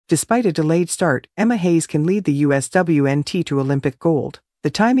Despite a delayed start, Emma Hayes can lead the USWNT to Olympic gold. The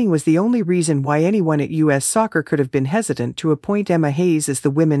timing was the only reason why anyone at US Soccer could have been hesitant to appoint Emma Hayes as the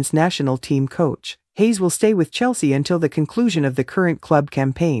women's national team coach. Hayes will stay with Chelsea until the conclusion of the current club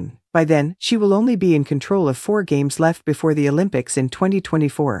campaign. By then, she will only be in control of 4 games left before the Olympics in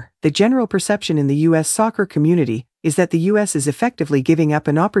 2024. The general perception in the US soccer community is that the US is effectively giving up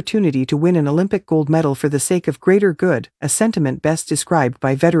an opportunity to win an Olympic gold medal for the sake of greater good, a sentiment best described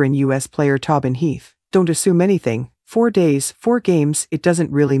by veteran US player Tobin Heath. Don't assume anything. 4 days, 4 games, it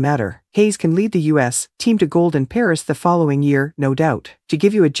doesn't really matter. Hayes can lead the US team to gold in Paris the following year, no doubt. To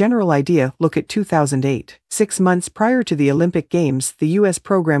give you a general idea, look at 2008. 6 months prior to the Olympic Games, the US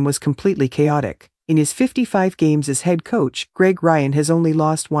program was completely chaotic. In his 55 games as head coach, Greg Ryan has only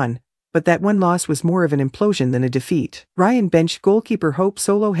lost 1. But that one loss was more of an implosion than a defeat. Ryan benched goalkeeper Hope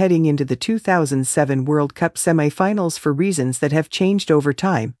Solo heading into the 2007 World Cup semi-finals for reasons that have changed over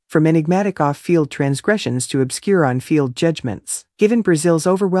time, from enigmatic off-field transgressions to obscure on-field judgments. Given Brazil's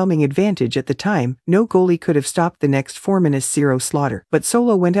overwhelming advantage at the time, no goalie could have stopped the next 4-0 slaughter. But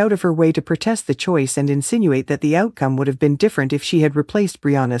Solo went out of her way to protest the choice and insinuate that the outcome would have been different if she had replaced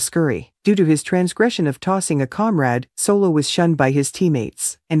Brianna Scurry. Due to his transgression of tossing a comrade, Solo was shunned by his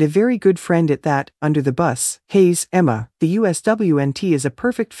teammates, and a very good friend at that, under the bus. Hayes, Emma. The USWNT is a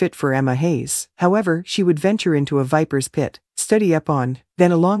perfect fit for Emma Hayes. However, she would venture into a viper's pit. Study up on.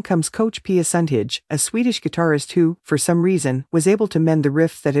 Then along comes coach Pia Sundhage, a Swedish guitarist who, for some reason, was able to mend the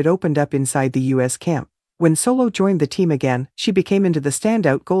rift that had opened up inside the US camp. When Solo joined the team again, she became into the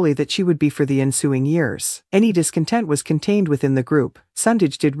standout goalie that she would be for the ensuing years. Any discontent was contained within the group.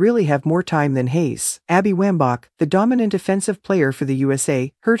 Sundhage did really have more time than Hayes. Abby Wambach, the dominant offensive player for the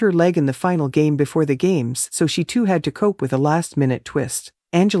USA, hurt her leg in the final game before the games, so she too had to cope with a last-minute twist.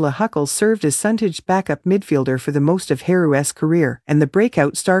 Angela Huckles served as Sundhage's backup midfielder for the most of Herou's career, and the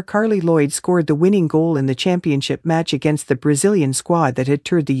breakout star Carly Lloyd scored the winning goal in the championship match against the Brazilian squad that had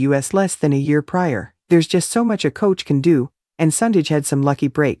toured the US less than a year prior. There's just so much a coach can do, and Sundhage had some lucky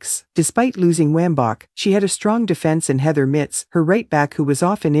breaks. Despite losing Wambach, she had a strong defense, and Heather Mitz, her right back who was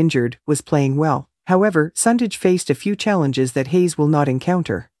often injured, was playing well. However, Sundhage faced a few challenges that Hayes will not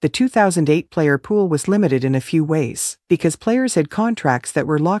encounter. The 2008 player pool was limited in a few ways. Because players had contracts that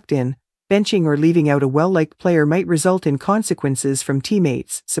were locked in, benching or leaving out a well-liked player might result in consequences from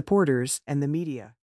teammates, supporters, and the media.